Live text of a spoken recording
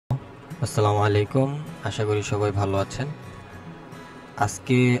আসসালামু আলাইকুম। আশা করি সবাই ভালো আছেন।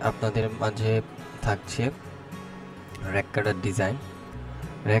 আজকে আপনাদের মাঝে থাকছে র্যাক কার্ডের ডিজাইন।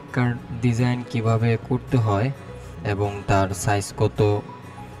 র্যাক কার্ড ডিজাইন কিভাবে করতে হয় এবং তার সাইজ কত,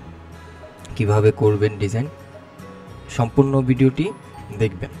 কিভাবে করবেন ডিজাইন, সম্পূর্ণ ভিডিওটি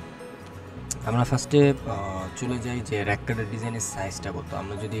দেখবেন। আমরা ফার্স্টে চলে যাই যে র্যাক কার্ডের ডিজাইনের সাইজটা কত।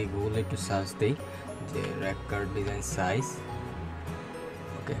 আমরা যদি গুগলে একটু সার্চ দিই যে র্যাক কার্ড ডিজাইন সাইজ,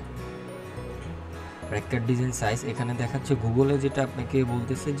 ওকে, র্যাক কার্ড ডিজাইন সাইজ এখানে দেখাচ্ছে গুগলে, যেটা আপনাকে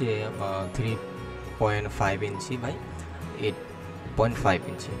বলতেছে যে 3.5 ইঞ্চি বাই 8.5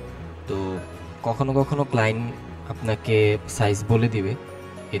 ইঞ্চি। তো কখনো কখনো ক্লায়েন্ট আপনাকে সাইজ বলে দিবে,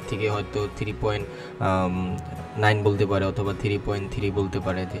 এর থেকে হয়তো 3.9 বলতে পারে অথবা 3.3 বলতে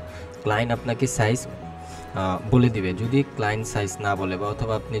পারে। যে ক্লায়েন্ট আপনাকে সাইজ বলে দিবে। যদি ক্লায়েন্ট সাইজ না বলে বা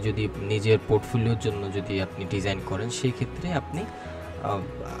অথবা আপনি যদি নিজের পোর্টফোলিওর জন্য যদি আপনি ডিজাইন করেন, সেই ক্ষেত্রে আপনি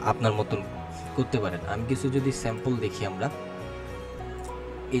আপনার মতন করতে পারেন। আমি কিছু যদি স্যাম্পল দেখি, আমরা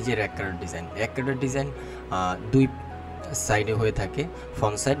এই যে র্যাক কার্ডের ডিজাইন দুই সাইডে হয়ে থাকে,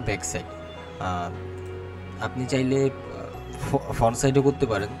 ফ্রন্ট সাইড, ব্যাক সাইড। আপনি চাইলে ফ্রন্ট সাইডও করতে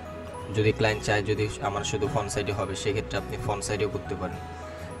পারেন, যদি ক্লায়েন্ট চায় যদি আমার শুধু ফ্রন্ট সাইডে হবে, সেক্ষেত্রে আপনি ফ্রন্ট সাইডেও করতে পারেন।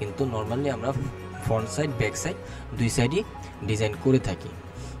 কিন্তু নর্মালি আমরা ফ্রন্ট সাইড, ব্যাক সাইড দুই সাইডই ডিজাইন করে থাকি।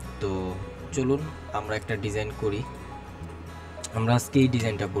 তো চলুন আমরা একটা ডিজাইন করি। আমরা আজকে এই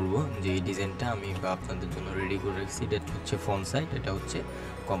ডিজাইনটা করব, যে এই ডিজাইনটা আমি আপনাদের জন্য রেডি করে রেখেছি। এটা হচ্ছে ফ্রন্ট সাইড, এটা হচ্ছে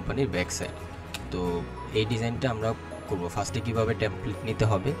কোম্পানির ব্যাক সাইড। তো এই ডিজাইনটা আমরা করব। ফার্স্টে কিভাবে টেমপ্লেট নিতে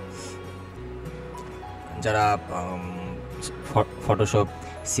হবে, যারা ফটোশপ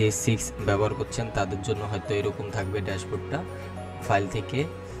CS6 ব্যবহার করছেন তাদের জন্য হয়তো এরকম থাকবে ড্যাশবোর্ডটা, ফাইল থেকে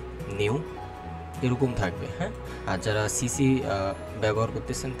নিউ এরকম থাকবে, হ্যাঁ। আর যারা সিসি ব্যবহার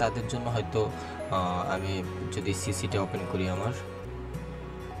করতেছেন তাদের জন্য হয়তো আমি যদি সিসিটা ওপেন করি, আমার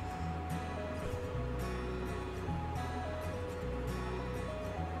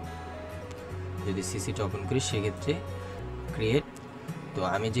যদি সিসিটা ওপেন করি সেক্ষেত্রে ক্রিয়েট। তো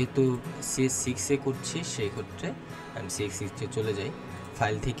আমি যেহেতু CS6-এ করছি, সেই ক্ষেত্রে আমি CS6-এ চলে যাই,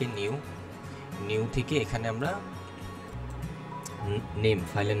 ফাইল থেকে নিউ থেকে এখানে আমরা নেম,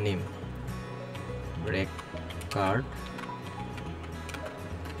 ফাইলের নেম র্যাক কার্ড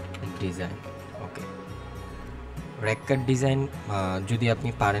ডিজাইন, ওকে। র্যাক কার্ড ডিজাইন যদি আপনি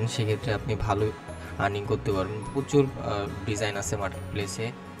পারেন, সেক্ষেত্রে আপনি ভালো আর্নিং করতে পারবেন। প্রচুর ডিজাইন আছে মার্কেট প্লেসে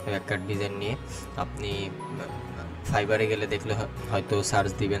র্যাক কার্ড ডিজাইন নিয়ে। আপনি ফাইবারে গেলে দেখলে হয়তো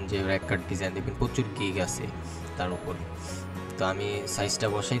সার্চ দিবেন যে র্যাক কার্ড ডিজাইন, দেখবেন প্রচুর গিগ আছে তার উপর। তো আমি সাইজটা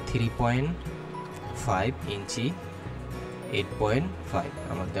বসাই 3.5 ইঞ্চি, 8.5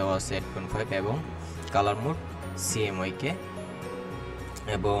 আমার দেওয়া আছে 8.5, এবং কালার মোড CMYK,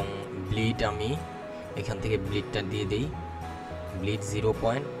 এবং ব্লিড আমি এখান থেকে ব্লিডটা দিয়ে দিই, ব্লিড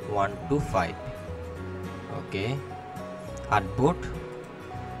 0.125, ওকে। আর্টবোর্ড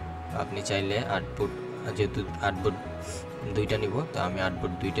আপনি চাইলে আর্টবোর্ড, যেহেতু আর্টবোর্ড দুইটা নিব, তো আমি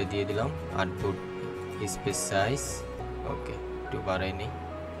আর্টবোর্ড দুইটা দিয়ে দিলাম। আর্টবোর্ড স্পেস সাইজ, ওকে, একটু বাড়াই নিই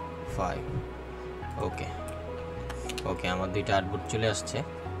 5, ওকে ওকে। আমার দুইটা আর্টবোর্ড চলে আসছে।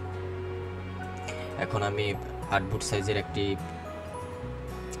 এখন আমি আর্টবোর্ড সাইজের একটি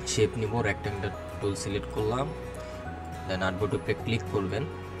শেপ নিব, রেক্ট্যাঙ্গুলার টুল সিলেক্ট করলাম, দেন আর্টবোর্ড উপরে ক্লিক করবেন।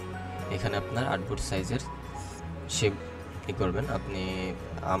 এখানে আপনার আর্টবোর্ড সাইজের শেপ কি করবেন আপনি,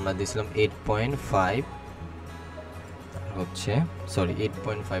 আমরা দিয়েছিলাম 8.5 হচ্ছে, সরি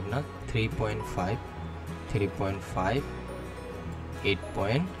 8.5 না, 3.5,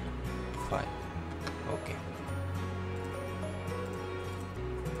 8.5, ওকে।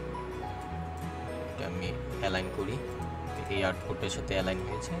 এটা আমি অ্যালাইন করি, এই আউটপুটের সাথে অ্যালাইন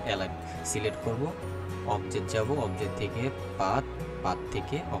হয়েছে। অ্যালাইন সিলেক্ট করব, অবজেক্ট যাব, অবজেক্ট থেকে পাথ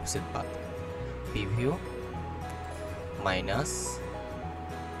থেকে অফসেট পাথ, প্রিভিউ মাইনাস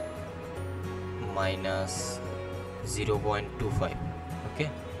 0.25, ওকে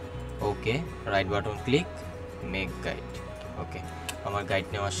ওকে। Right button click, make guide, ওকে। আমার গাইড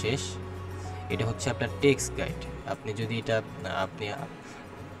নেওয়া শেষ। এটা হচ্ছে আপনার টেক্সট গাইড। আপনি যদি এটা আপনি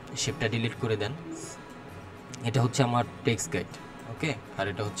শেপটা ডিলিট করে দেন, এটা হচ্ছে আমার টেক্সট গাইড, ওকে। আর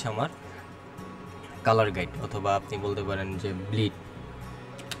এটা হচ্ছে আমার কালার গাইড, অথবা আপনি বলতে পারেন যে ব্লিড।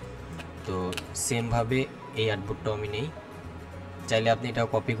 তো সেমভাবে এই আর্টবোর্ডটাও আমি নেই, চাইলে আপনি এটাও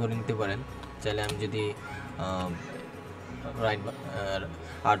কপি করে নিতে পারেন। চাইলে আমি যদি রাইট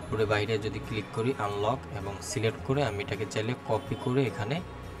আর্টবোর্ডের বাইরে যদি ক্লিক করি, আনলক এবং সিলেক্ট করে আমি এটাকে চাইলে কপি করে এখানে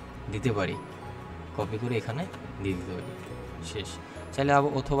দিতে পারি, কপি করে এখানে দিয়ে দিতে পারি, শেষ। চাইলে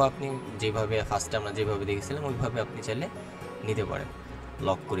অথবা আপনি যেভাবে ফার্স্টে আমরা যেভাবে দেখেছিলাম ওইভাবে আপনি চাইলে নিতে পারেন।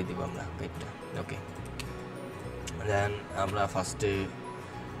 লক করে দিব আমরা গাইডটা, ওকে। দেন আমরা ফার্স্টে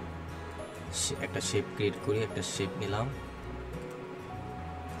একটা শেপ ক্রিয়েট করি, একটা শেপ নিলাম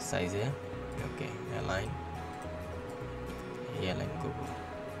সাইজে, ওকে অ্যালাইন, অ্যালাইন করব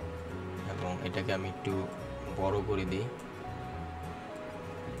এবং এটাকে আমি একটু বড় করে দিই,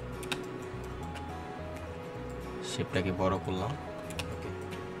 শেপটাকে বড় করলাম। ওকে,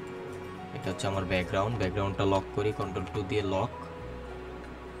 এটা হচ্ছে আমার ব্যাকগ্রাউন্ডটা লক করি, Ctrl+2 দিয়ে লক।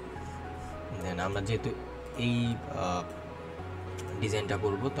 দেন আমরা যেহেতু এই ডিজাইনটা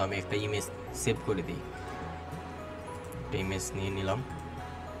করব, তো আমি একটা ইমেজ সেভ করে দিই, একটা ইমেজ নিয়ে নিলাম।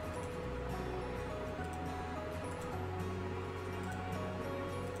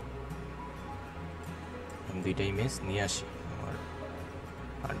 আমি দুইটা ইমেজ নিয়ে আসি, আমার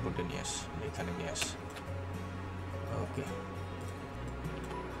আর্টবোর্ডে নিয়ে আসি, এখানে নিয়ে আসি। ওকে,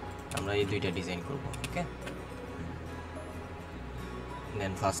 আমরা এই দুইটা ডিজাইন করব। ওকে,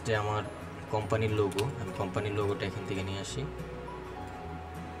 দেন ফার্স্টে আমার কোম্পানির লোগো, আমি কোম্পানির লোগোটা এখান থেকে নিয়ে আসি,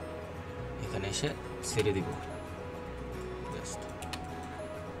 এখানে এসে ছেড়ে দিব।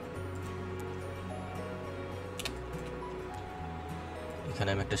 এখানে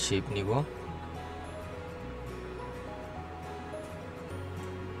আমি একটা শেপ নিব,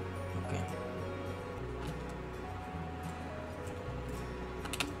 ওকে,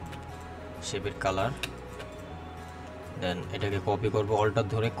 শেপের কালার, দেন এটাকে কপি করব, অল্টার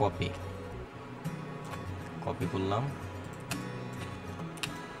ধরে কপি করলাম।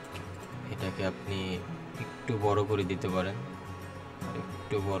 এটাকে আপনি একটু বড় করে দিতে পারেন,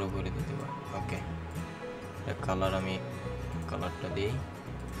 একটু বড় করে দিতে পারেন। ওকে, কালার, আমি কালারটা দিই,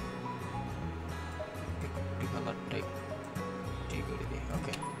 একটু কালারটা ঠিক করে দিই।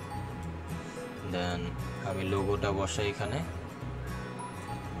 ওকে, দেন আমি লোগোটা বসাই এখানে।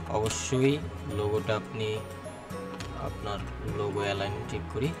 অবশ্যই লোগোটা আপনি আপনার লোগো অ্যালাইনমেন্ট ঠিক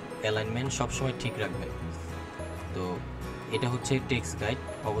করি, অ্যালাইনমেন্ট সবসময় ঠিক রাখবেন। তো এটা হচ্ছে টেক্সট গাইড,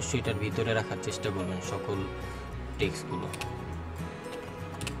 অবশ্যই এটার ভিতরে রাখার চেষ্টা করবেন সকল টেক্সটগুলো।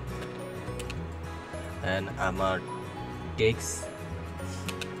 এন্ড আমার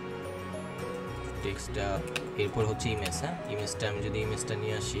টেক্সটটা এরপর হচ্ছে ইমেজ। হ্যাঁ, ইমেজটা আমি যদি ইমেজটা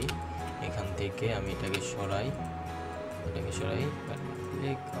নিয়ে আসি, এখান থেকে আমি এটাকে সরাই,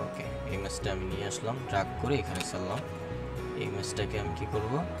 ওকে, ইমেজটা আমি নিয়ে আসলাম, ড্র্যাগ করে এখানে ছাড়লাম। ইমেজটাকে আমি কি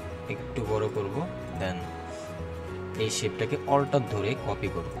করব, একটু বড় করব, দেন এই শেপটাকে অল্টার ধরে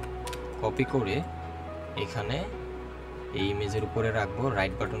কপি করে এখানে এই ইমেজের উপরে রাখবো,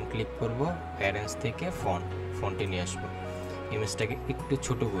 রাইট বাটন ক্লিক করব, অ্যারেঞ্জ থেকে ফন্টে নিয়ে আসবো। ইমেজটাকে একটু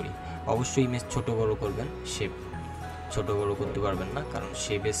ছোট করি, অবশ্যই ইমেজ ছোট বড় করবেন, শেপ ছোট বড় করতে পারবেন না, কারণ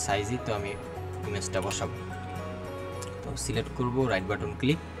শেপের সাইজই তো আমি ইমেজটা বসাবো। তো সিলেক্ট করব, right button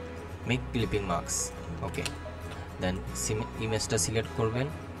click, make clipping marks. ওকে, দেন ইমেজটা সিলেক্ট করবেন,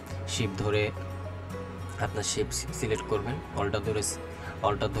 শিপ ধরে আপনার শেপ সিলেক্ট করবেন,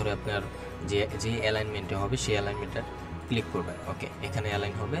 অল্টার ধরে আপনার যে অ্যালাইনমেন্টে হবে সেই অ্যালাইনমেন্টটা ক্লিক করবেন। ওকে, এখানে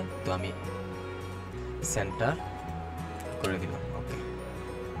অ্যালাইন হবে, তো আমি সেন্টার করে দিলাম। ওকে,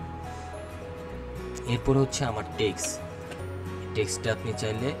 এরপর হচ্ছে আমার টেক্সটটা আপনি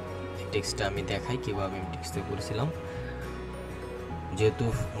চাইলে টেক্সটটা আমি দেখাই কিভাবে আমি টেক্সটে করেছিলাম। যেহেতু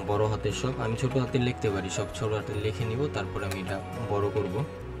বড় হাতের সব, আমি ছোট হাতে লিখতে পারি, সব ছোট হাতে লিখে নিব, তারপর আমি এটা বড় করব।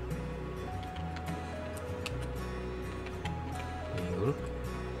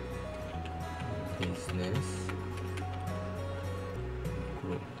 বিজনেস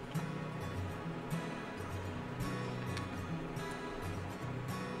গ্রুপ,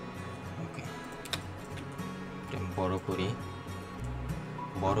 ওকে,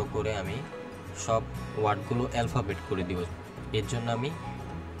 বড় করে আমি সব ওয়ার্ডগুলো অ্যালফাবেট করে দিব। এর জন্য আমি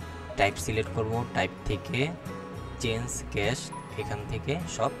টাইপ সিলেক্ট করব, টাইপ থেকে চেঞ্জ ক্যাশ, এখান থেকে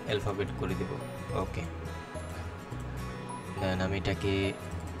সব অ্যালফাবেট করে দিব। ওকে, দেন আমি এটাকে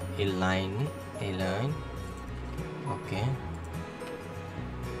এই লাইন, ওকে,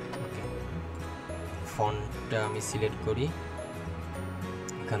 ফন্টটা আমি সিলেক্ট করি,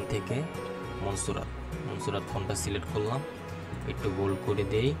 এখান থেকে মনসুরাত ফন্টটা সিলেক্ট করলাম, একটু বোল্ড করে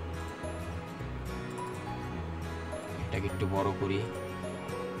দেই, এটাকে একটু বড় করি।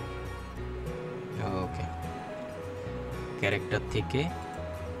 ওকে, ক্যারেক্টার থেকে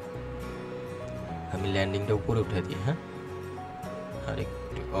আমি ল্যান্ডিংটা উপরে উঠে দিই। হ্যাঁ, আর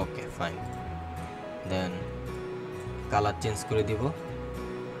একটু, ওকে ফাইন, দেন কালার চেঞ্জ করে দিব।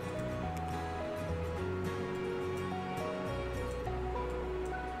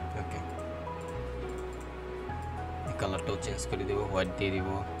 ওকে, এই কালারটাও চেঞ্জ করে দিব, হোয়াইট দিয়ে দিব।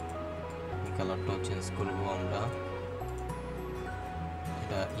 এই কালারটাও চেঞ্জ করব আমরা,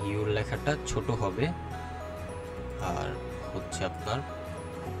 এটা ইউর লেখাটা ছোট হবে, আর হচ্ছে আপনার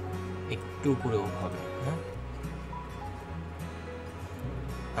একটু উপরেও হবে। হ্যাঁ,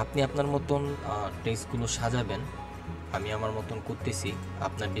 আপনি আপনার মতন টেক্সটগুলো সাজাবেন, আমি আমার মতন করতেছি।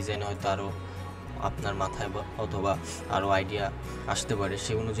 আপনার ডিজাইন হয়তো আরও আপনার মাথায় অথবা আরও আইডিয়া আসতে পারে,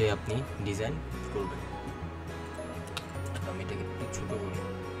 সে অনুযায়ী আপনি ডিজাইন করবেন। আমি এটাকে একটু ছোটো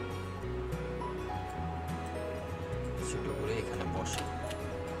করে এখানে বসে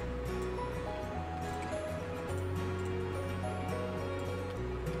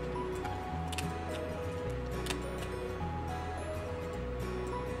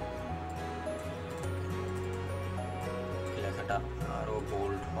লেখাটা আরো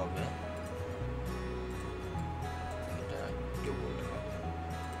বোল্ড হবে, এটা একটু বোল্ড হবে,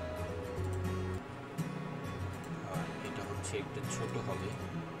 আর এটা হচ্ছে একটু ছোট হবে,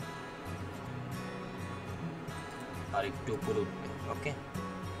 আর একটু উপরে উঠবে। ওকে,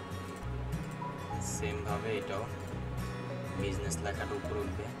 সেম ভাবে এটাও বিজনেস লেখাটা উপরে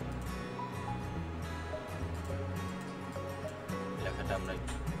উঠবে। লেখাটা আমরা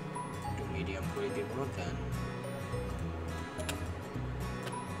একটু মিডিয়াম করে দেব, দেন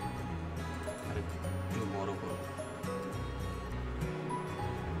আর একটু বড় করব,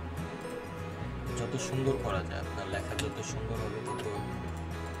 যত সুন্দর করা যায়, আপনার লেখা যত সুন্দর হবে তত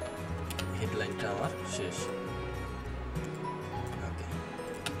হেডলাইনটা আমার শেষ। ওকে,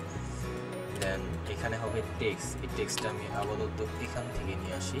 দেন এখানে হবে টেক্সট। এই টেক্সটটা আমি আপাতত এখান থেকে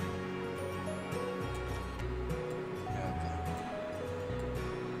নিয়ে আসি।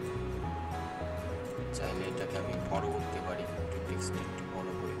 চাইলে এটাকে আমি বড় করতে পারি, একটু টেক্সট একটু বড়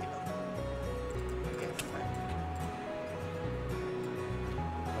করে দিলাম। Okay fine.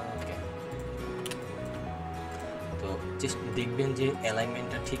 ওকে, তো দেখবেন যে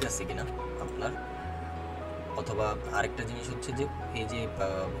অ্যালাইনমেন্টটা ঠিক আছে কিনা আপনার। অথবা আরেকটা জিনিস হচ্ছে যে এই যে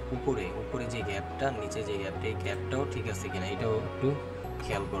উপরে যে গ্যাপটা, নিচে যে গ্যাপটা, এই গ্যাপটাও ঠিক আছে কিনা এটাও একটু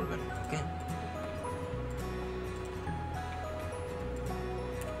খেয়াল করবেন। ওকে,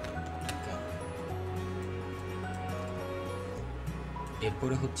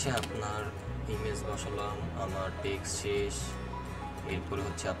 এরপরে হচ্ছে আপনার ইমেজ বসালাম, আমার টেক্সট শেষ। এরপরে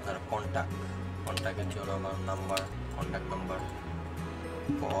হচ্ছে আপনার কন্ট্যাক্টের জন্য আমার number, contact number,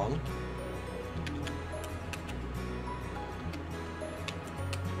 call,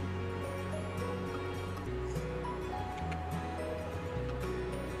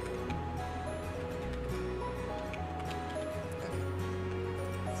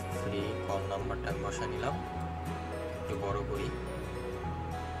 free call নাম্বারটা আমি বসা নিলাম, একটু বড় করি,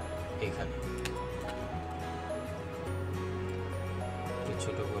 এখানে একটু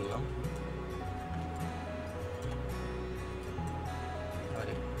ছোট করলাম, আর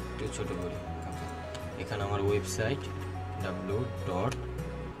একটু ছোট করি। এখানে আমার ওয়েবসাইট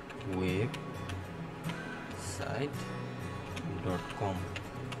www.website.com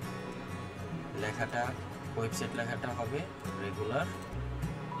লেখাটা, ওয়েবসাইট লেখাটা হবে রেগুলার,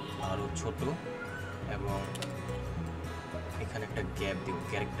 আরও ছোট, এবং এখানে একটা গ্যাপ দেব,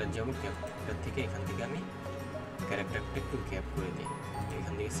 ক্যারেক্টার যাব, ক্যারেক্টার থেকে এখান থেকে আমি ক্যারেক্টারটা একটু গ্যাপ করে দিই,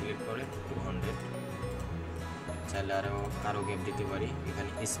 এখান থেকে সিলেক্ট করে 200, চাইলে আরও গ্যাপ দিতে পারি, এখানে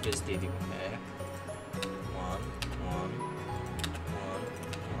স্পেস দিয়ে দিব 1 1 1 1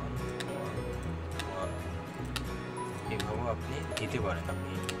 1 1, এভাবেও আপনি দিতে পারেন,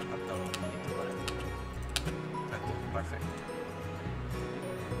 আপনি আপনার মতো দিতে পারেন। Okay perfect.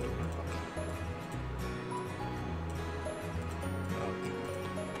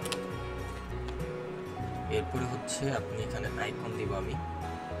 এরপরে হচ্ছে আপনি এখানে আইকন দিব, আমি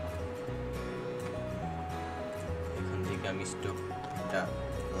এখান থেকে আমি স্টক একটা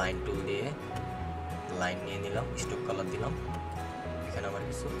লাইন টুল দিয়ে লাইন নিয়ে নিলাম, স্টক কালার দিলাম, এখানে আমার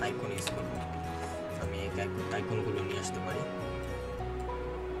কিছু আইকন ইউজ করব। আমি এই আইকনগুলো নিয়ে আসতে পারি,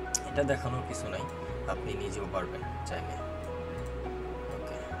 এটা দেখানোর কিছু নাই, আপনি নিজেও পারবেন চাইলে।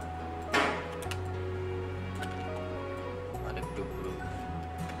 ওকে, আর একটু পুরো।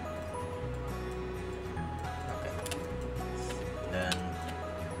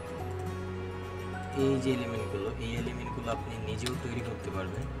 এই যে এলিমেন্টগুলো আপনি নিজেও তৈরি করতে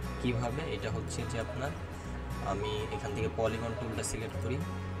পারবেন। কিভাবে? এটা হচ্ছে যে আপনার, আমি এখান থেকে পলিগন টুলটা সিলেক্ট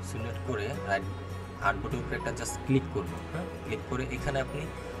করে রাইট আর্টবোর্ডের উপরে একটা জাস্ট ক্লিক করব। হ্যাঁ, ক্লিক করে এখানে আপনি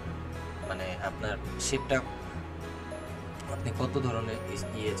মানে আপনার শেপটা আপনি কত ধরনের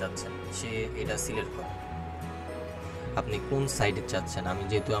চাচ্ছেন সে এটা সিলেক্ট করেন, আপনি কোন সাইডে চাচ্ছেন। আমি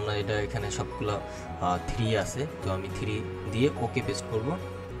যেহেতু আমরা এটা এখানে সবগুলো 3 আছে, তো আমি 3 দিয়ে ওকে পেস্ট করব।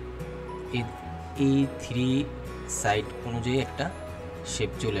 এই 3 সাইড অনুযায়ী একটা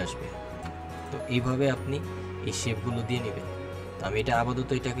শেপ চলে আসবে। তো এইভাবে আপনি এই শেপগুলো দিয়ে নেবেন। তো আমি এটা আপাতত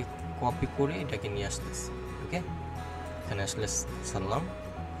এটাকে কপি করে এটাকে নিয়ে আসতেছি। ওকে, এখানে আসলে সারলাম,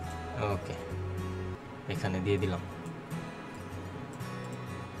 ওকে এখানে দিয়ে দিলাম।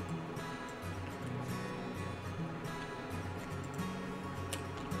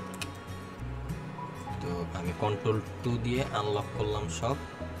 আমি কন্ট্রোল 2 দিয়ে আনলক করলাম সব।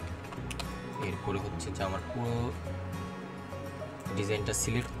 এরপরে হচ্ছে যে আমার পুরো ডিজাইনটা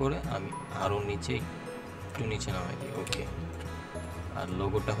সিলেক্ট করে আমি আরও নিচে একটু নিচে নামাই দিই। ওকে, আর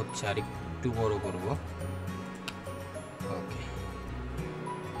লোগোটা হচ্ছে আর একটু বড় করব। ওকে,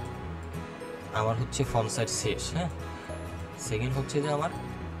 আমার হচ্ছে ফন্ট সাইজ শেষ। হ্যাঁ, সেকেন্ড হচ্ছে যে আমার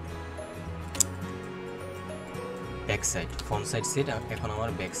back side, front side set, এখন আমার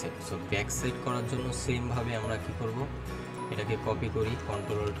back side. So back side করার জন্য সেম ভাবে আমরা কি করব, এটাকে কপি করি,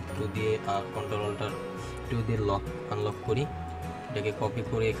 কন্ট্রোল 2 দিয়ে আর কন্ট্রোলটা 2 দিয়ে লক আনলক করি, এটাকে কপি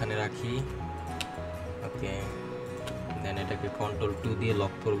করে এখানে রাখি। ওকে, দেন এটাকে কন্ট্রোল 2 দিয়ে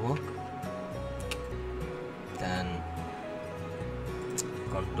লক করব, দেন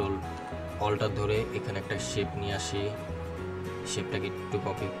কন্ট্রোল অল্টা ধরে এখানে একটা শেপ নিয়ে আসি, শেপটাকে একটু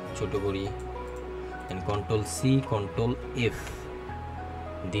কপি ছোট করি, দেন কন্ট্রোল সি কন্ট্রোল এফ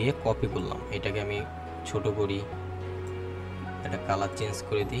দিয়ে কপি করলাম, এটাকে আমি ছোট করি, এটা কালার চেঞ্জ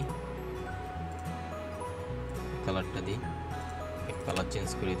করে দিই, কালারটা দিই, কালার চেঞ্জ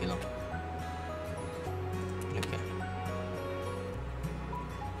করে দিলাম। ওকে,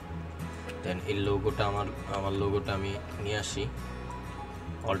 দেন এই লোগোটা আমার লোগোটা আমি নিয়ে আসি,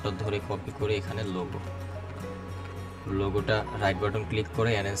 অল্টা ধরে কপি করে এখানে লোগোটা রাইট বাটন ক্লিক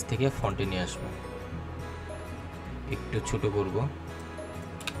করে অ্যারেঞ্জ থেকে ফন্টে নিয়ে আসবো, একটু ছোট করব,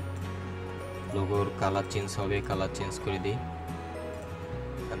 লোগোর কালার চেঞ্জ হবে, কালার চেঞ্জ করে দিই,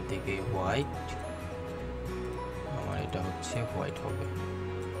 এখান থেকে হোয়াইট, আমার এটা হচ্ছে হোয়াইট হবে,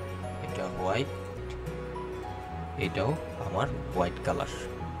 এটা হোয়াইট, এটাও আমার হোয়াইট কালার।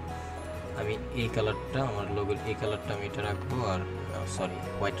 আমি এই কালারটা, আমার লোগোর এই কালারটা আমি এটা রাখবো, আর সরি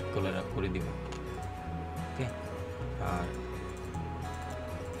হোয়াইট কালার করে দিব। ওকে, আর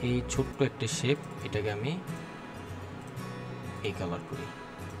এই ছোট্ট একটা শেপ, এটাকে আমি এই কালার করি।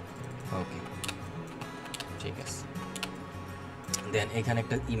 ওকে, ঠিক আছে। দেন এখানে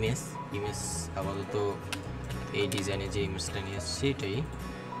একটা ইমেজ আপাতত এই ডিজাইনে যে ইমেজটা নিয়ে এসেছি এটাই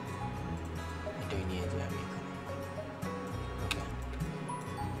নিয়ে যাই আমি এখানে। ওকে,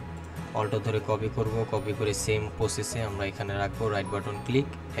 অল্টা ধরে কপি করব, কপি করে সেম প্রসেসে আমরা এখানে রাখবো, রাইট বাটন ক্লিক,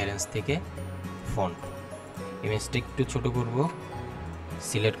 অ্যারেঞ্জ থেকে ফন্ট, ইমেজটা একটু ছোট করব,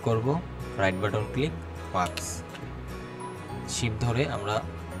 সিলেক্ট করব, right button click, marks, sheep ধরে আমরা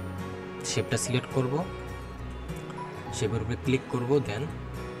শেপটা সিলেক্ট করব, শেপের উপরে ক্লিক করব, দেন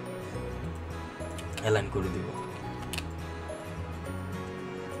অ্যালাইন করে দিব।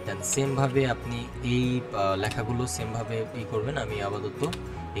 দেন সেম ভাবে আপনি এই লেখাগুলো সেম ভাবে করবেন। আমি আপাতত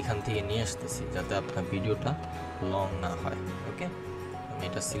এখান থেকে নিয়ে আসতেছি যাতে আপনার ভিডিওটা লং না হয়। ওকে, আমি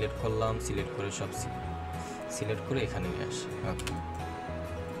এটা সিলেক্ট করলাম, সিলেক্ট করে সব সিলেক্ট করে এখানে নিয়ে আসি। ওকে,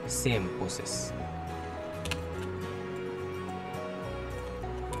 সেম প্রসেস।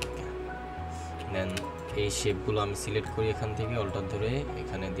 দেন এই শেপগুলো আমি সিলেক্ট করি, এখান থেকে অল্টার ধরে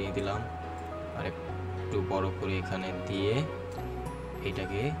এখানে দিয়ে দিলাম, আর একটু বড় করে এখানে দিয়ে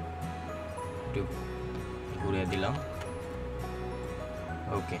এটাকে একটু ঘুরিয়ে দিলাম।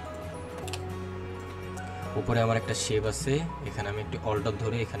 ওকে, উপরে আমার একটা শেপ আছে, এখানে আমি একটু অল্টার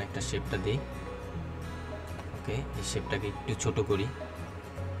ধরে এখানে একটা শেপটা দিই। ওকে, এই শেপটাকে একটু ছোট করি,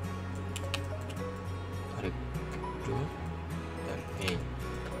 আর একটু এই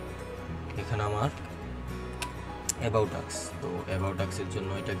এখানে আমার অ্যাবাউট আস, তো অ্যাবাউট আক্সের জন্য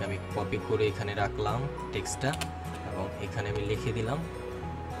এটাকে আমি কপি করে এখানে রাখলাম টেক্সটটা, এবং এখানে আমি লিখে দিলাম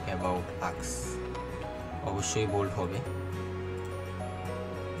অ্যাবাউট আক্স, অবশ্যই বোল্ড হবে।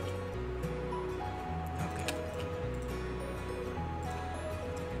 ওকে,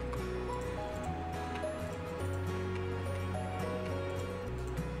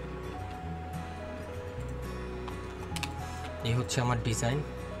 এই হচ্ছে আমার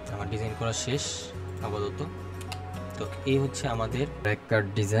ডিজাইন করা শেষ আপাতত। তো এই হচ্ছে আমাদের র্যাক কার্ড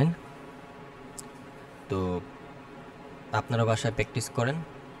ডিজাইন। তো আপনারা বাসায় প্র্যাকটিস করেন,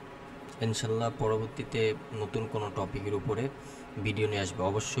 ইনশাল্লাহ পরবর্তীতে নতুন কোনো টপিকের উপরে ভিডিও নিয়ে আসবে।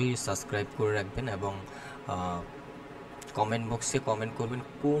 অবশ্যই সাবস্ক্রাইব করে রাখবেন এবং কমেন্ট বক্সে কমেন্ট করবেন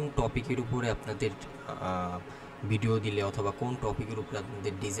কোন টপিকের উপরে আপনাদের ভিডিও দিলে অথবা কোন টপিকের উপরে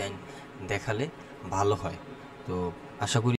আপনাদের ডিজাইন দেখালে ভালো হয়। তো আশা করি